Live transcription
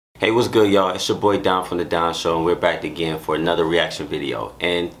Hey, what's good, y'all? It's your boy Don from the Don Show, and we're back again for another reaction video.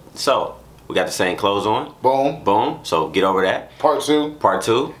 And so, we got the same clothes on. Boom. Boom. So, get over that. Part two. Part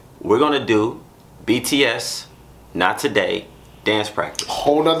two. We're going to do BTS, Not Today, dance practice.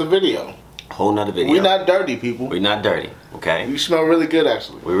 Whole nother video. Whole nother video. We're not dirty, people. We're not dirty, okay? You smell really good,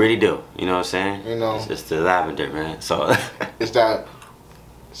 actually. We really do. You know what I'm saying? You know. It's just the lavender, man. So, It's that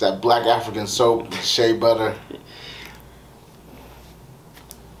black African soap, shea butter.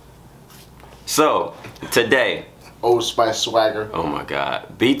 So, today. Old Spice swagger. Oh my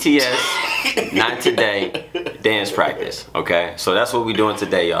God. BTS, Not Today, dance practice. Okay? So that's what we're doing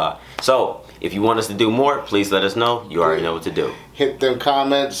today, y'all. So, if you want us to do more, please let us know. You already know what to do. Hit them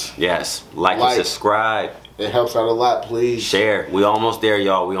comments. Yes. Like and subscribe. It helps out a lot, please. Share. We almost there,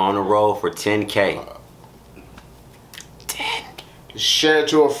 y'all. We on the road for 10K. 10. Share it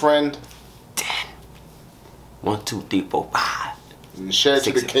to a friend. 10. 1, 2, 3, 4, 5. And share it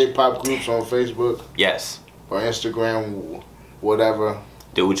to the K-pop groups on Facebook. Yes. Or Instagram, whatever.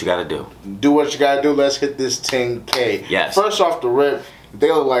 Do what you gotta do. Do what you gotta do. Let's hit this 10K. Yes. First off the rip, they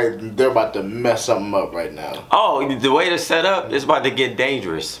look like they're about to mess something up right now. Oh, the way it's set up, it's about to get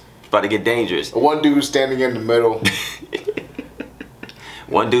dangerous. It's about to get dangerous. One dude standing in the middle.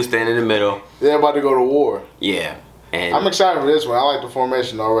 One dude standing in the middle. They're about to go to war. Yeah. And I'm excited for this one. I like the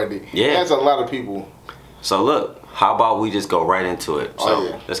formation already. Yeah. That's a lot of people. So look, how about we just go right into it?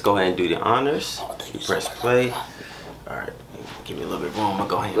 So let's go ahead and do the honors. You press play. Alright, give me a little bit room. I'm gonna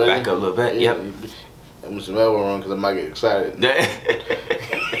go ahead and back up a little bit. Yeah. Yep. I'm some elbow room because I might get excited.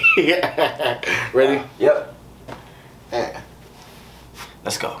 Ready? Yep.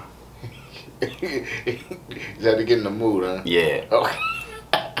 Let's go. You had to get in the mood, huh? Yeah. Okay.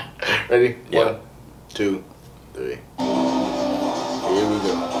 Ready? Yep. 1, 2, 3. Here we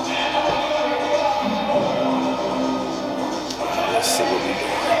go. Let's see what we doing.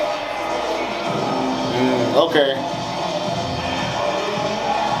 Okay.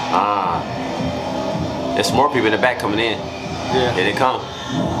 There's more people in the back coming in. Yeah. Here they come.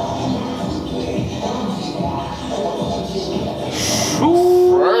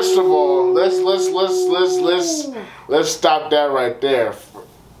 First of all, let's stop that right there.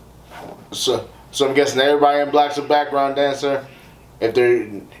 So I'm guessing everybody in black's a background dancer. If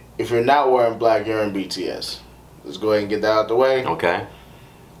you're not wearing black, you're in BTS. Let's go ahead and get that out the way. Okay.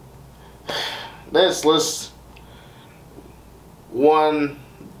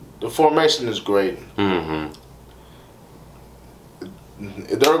 The formation is great. Mm-hmm.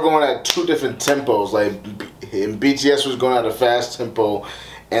 They're going at two different tempos. Like BTS was going at a fast tempo,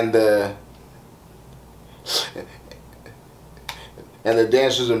 and the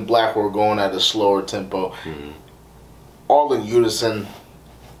dancers in black were going at a slower tempo. Mm-hmm. All in unison.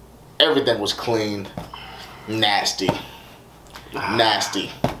 Everything was clean. Nasty. Nasty.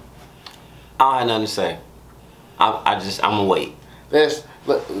 I had nothing to say. I'm gonna wait. Let's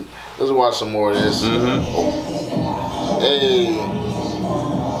watch some more of this. Mm-hmm. Hey.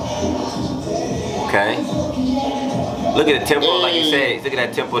 Okay. Look at the tempo, like you said. Look at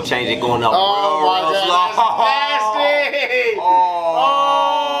that tempo change. It going up. Oh my God, that's nasty. Oh.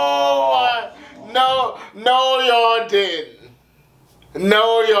 No, y'all didn't.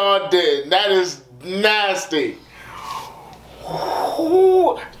 No, y'all didn't. That is nasty.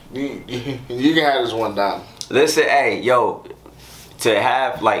 You can have this one down. Listen, hey, yo, to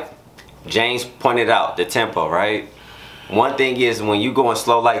have, like James pointed out, the tempo, right? One thing is when you going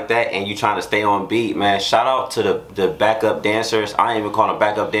slow like that and you trying to stay on beat, man, shout out to the backup dancers. I ain't even call them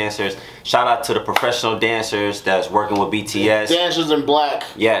backup dancers. Shout out to the professional dancers that's working with BTS. Dancers in black.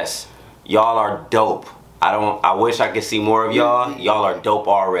 Yes. Y'all are dope. I wish I could see more of y'all. Y'all are dope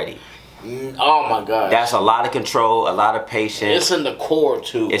already. Oh my God. That's a lot of control, a lot of patience. It's in the core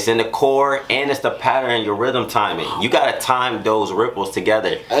too. It's in the core, and it's the pattern, your rhythm timing. You gotta time those ripples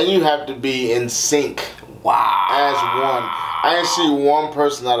together. And you have to be in sync. Wow. As one. I didn't see one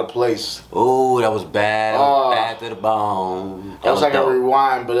person out of place. Ooh, that was bad. That was bad to the bone. That was like dope. A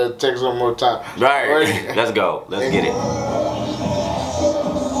rewind, but it takes one more time. Right. Let's go. Let's get it.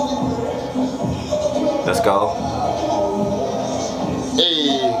 Let's go.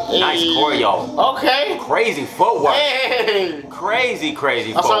 Hey, nice choreo. Okay. Crazy footwork. Hey. Crazy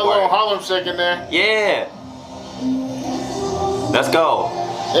footwork. I saw a little Harlem shake in there. Yeah. Let's go.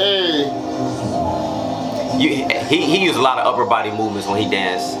 Hey. He used a lot of upper body movements when he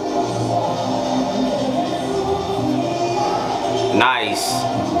danced. Nice.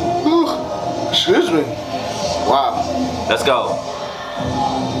 Ooh. Excuse me. Wow. Let's go.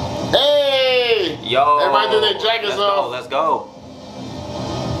 Hey. Yo. Everybody do their jackets off. Let's go.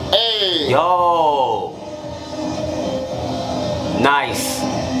 Hey. Yo. Nice.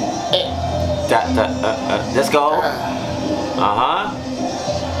 Let's go. Uh-huh.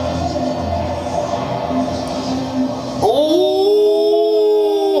 Ooh!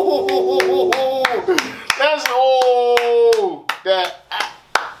 That's that.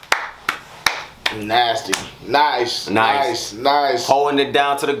 Nasty. Nice. Holding it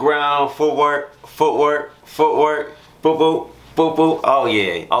down to the ground. Footwork. Boop, boop, boop, boop. Oh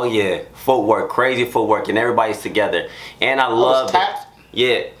yeah. Footwork. Crazy footwork. And everybody's together. And I love tapped?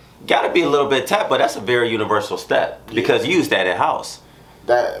 Yeah. Gotta be a little bit tapped, but that's a very universal step. Because you use that at house.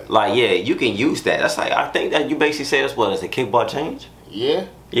 Like, yeah, you can use that. That's like, I think that you basically say that's what is a kickball change? Yeah.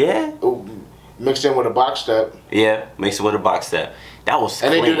 Yeah. Ooh, mixed in with a box step. Yeah, mixed it with a box step. That was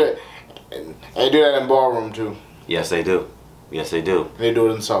and clean. They do that. And they do that in ballroom too. Yes, they do. Yes, they do. They do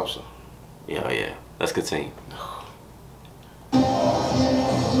it in salsa. Yeah. Let's continue.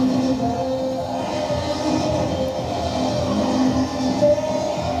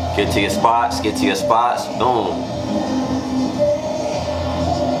 Get to your spots. Boom.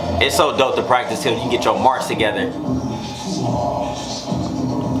 It's so dope to practice till you get your marks together.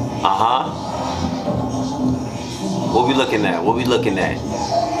 Uh-huh. What we looking at?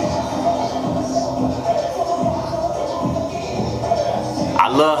 I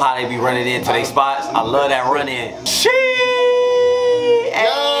love how they be running into their spots. I love that run in.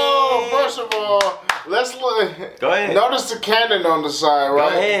 Yo, first of all, let's look. Go ahead. Notice the cannon on the side,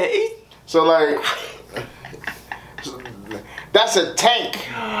 right? Go ahead. So like, that's a tank.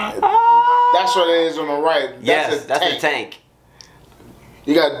 That's what it is on the right. That's a tank.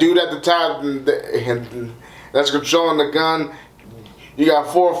 You got dude at the top and that's controlling the gun. You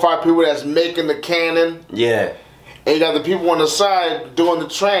got 4 or 5 people that's making the cannon. Yeah. And you got the people on the side doing the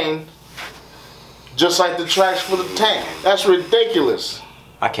train, just like the tracks for the tank. That's ridiculous.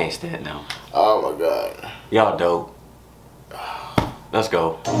 I can't stand now. Oh my God. Y'all dope. Let's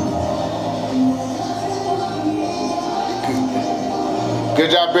go. Good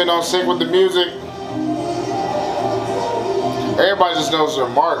job being on sync with the music. Everybody just knows their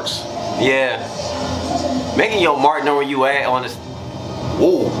marks. Yeah. Making your mark know where you at on this.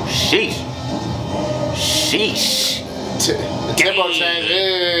 Ooh, sheesh. The tempo change.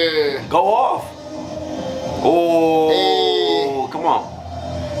 Yeah. Go off. Oh, hey. Come on.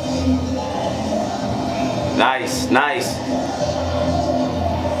 Nice.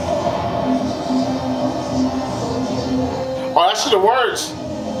 Oh, that's the words.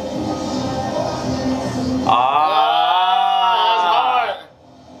 That's hard.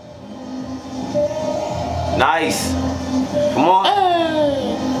 Nice. Come on. Hey.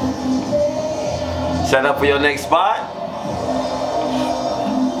 Set up for your next spot.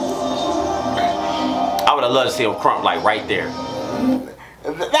 I would have loved to see him crump like right there.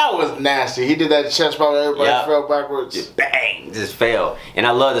 That was nasty. He did that chest pop. Everybody fell backwards. Just bang. Just fell. And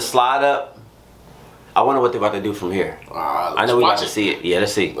I love the slide up. I wonder what they're about to do from here. I know we're about to see it. Yeah,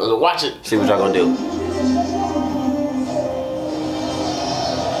 let's see. Let's watch it. See what y'all gonna do.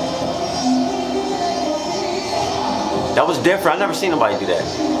 That was different. I never seen nobody do that.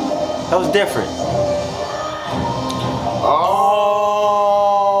 That was different. Oh,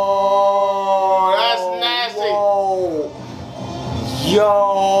 that's nasty. Whoa.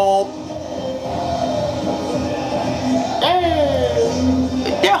 Yo.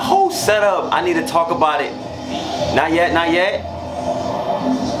 Hey. That whole setup, I need to talk about it. Not yet.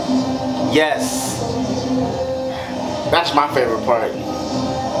 Yes. That's my favorite part.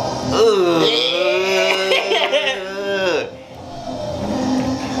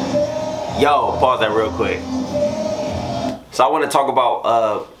 Yo, pause that real quick. So I want to talk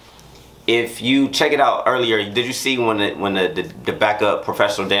about if you check it out earlier. Did you see when the backup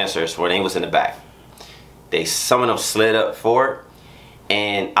professional dancers, when they was in the back, some of them slid up forward,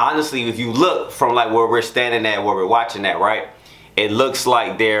 and honestly, if you look from like where we're standing at, where we're watching that, right, it looks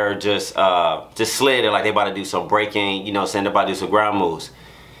like they're just slid, like they about to do some breaking, you know, saying they're about to do some ground moves.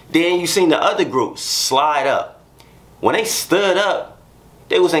 Then you seen the other group slide up. When they stood up,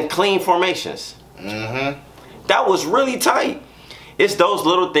 they was in clean formations. That was really tight. It's those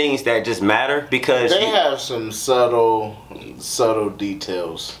little things that just matter because they have some subtle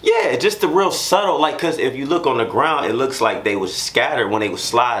details. Yeah, just the real subtle, like, cause if you look on the ground, it looks like they was scattered when they was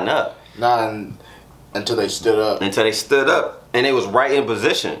sliding up. Until they stood up. Until they stood up, and they was right in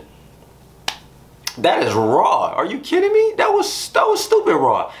position. That is raw. Are you kidding me? That was stupid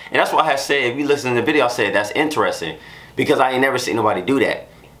raw. And that's why I said, if you listen to the video, I said that's interesting because I ain't never seen nobody do that.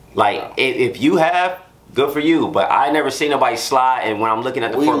 Like, if you have, good for you, but I never seen nobody slide, and when I'm looking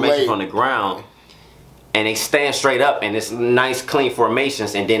at the formation from the ground, and they stand straight up and it's nice clean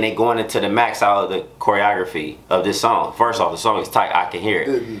formations, and then they going into the max out of the choreography of this song. First off, the song is tight. I can hear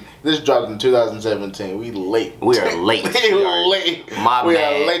it. This dropped in 2017. We late. We are late. We are late. My we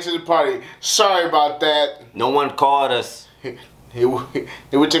bad. are late to the party. Sorry about that. No one called us. We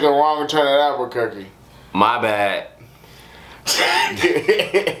took a wrong turn at Albuquerque. My bad.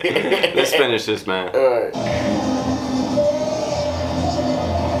 Let's finish this, man. All right.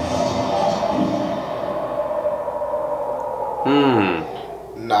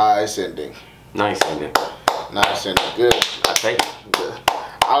 Nice ending. Nice ending. Nice ending. Good. I take it. Good.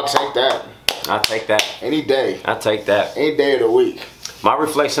 I'll take that. I'll take that. Any day. I'll take that. Any day of the week. My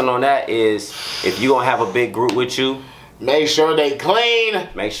reflection on that is, if you're going to have a big group with you, make sure they clean.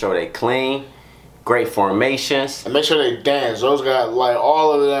 make sure they clean, great formations. And make sure they dance. Those guys, like,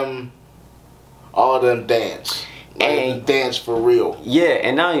 all of them dance. Like, And dance for real. yeah,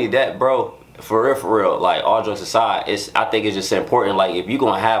 and not only that, bro, for real, like, all jokes aside, I think it's just important, like, if you're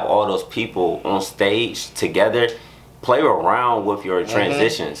going to have all those people on stage together, play around with your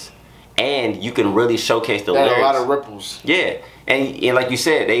transitions. And you can really showcase the lyrics. A lot of ripples. Yeah. And like you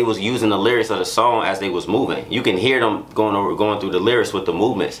said, they was using the lyrics of the song as they was moving. You can hear them going through the lyrics with the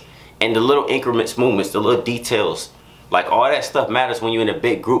movements. And the little increments movements, the little details. Like, all that stuff matters when you're in a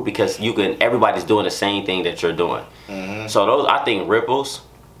big group, because everybody's doing the same thing that you're doing. So those, I think, ripples,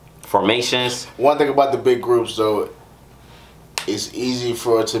 formations. One thing about the big groups, though, it's easy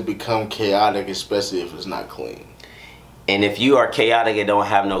for it to become chaotic, especially if it's not clean. And if you are chaotic and you don't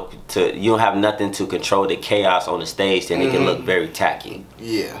have nothing to control the chaos on the stage, then it can look very tacky.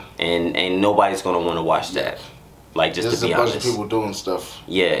 Yeah. And nobody's gonna want to watch that. Like, just to be honest. There's a bunch of people doing stuff.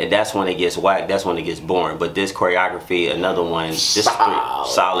 Yeah, and that's when it gets whacked. That's when it gets boring. But this choreography, another one,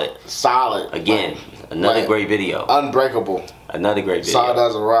 solid. Solid. Again, another great video. Unbreakable. Another great video. Solid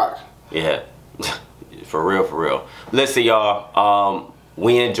as a rock. Yeah. For real, for real. Listen, y'all.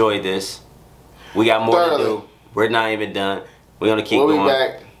 We enjoyed this. We got more to do. We're not even done. We're gonna keep going. We'll be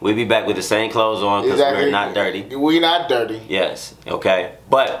back. We'll be back with the same clothes on, because we're not dirty. We're not dirty. Yes. Okay.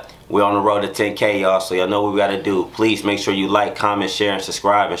 But we're on the road to 10K, y'all. So y'all know what we gotta do. Please make sure you like, comment, share, and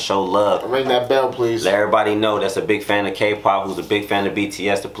subscribe, and show love. Ring that bell, please. Let everybody know that's a big fan of K-pop, who's a big fan of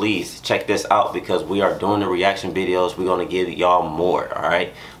BTS, to please check this out, because we are doing the reaction videos. We're gonna give y'all more. All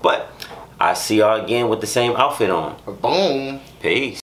right. But I see y'all again with the same outfit on. Boom. Peace.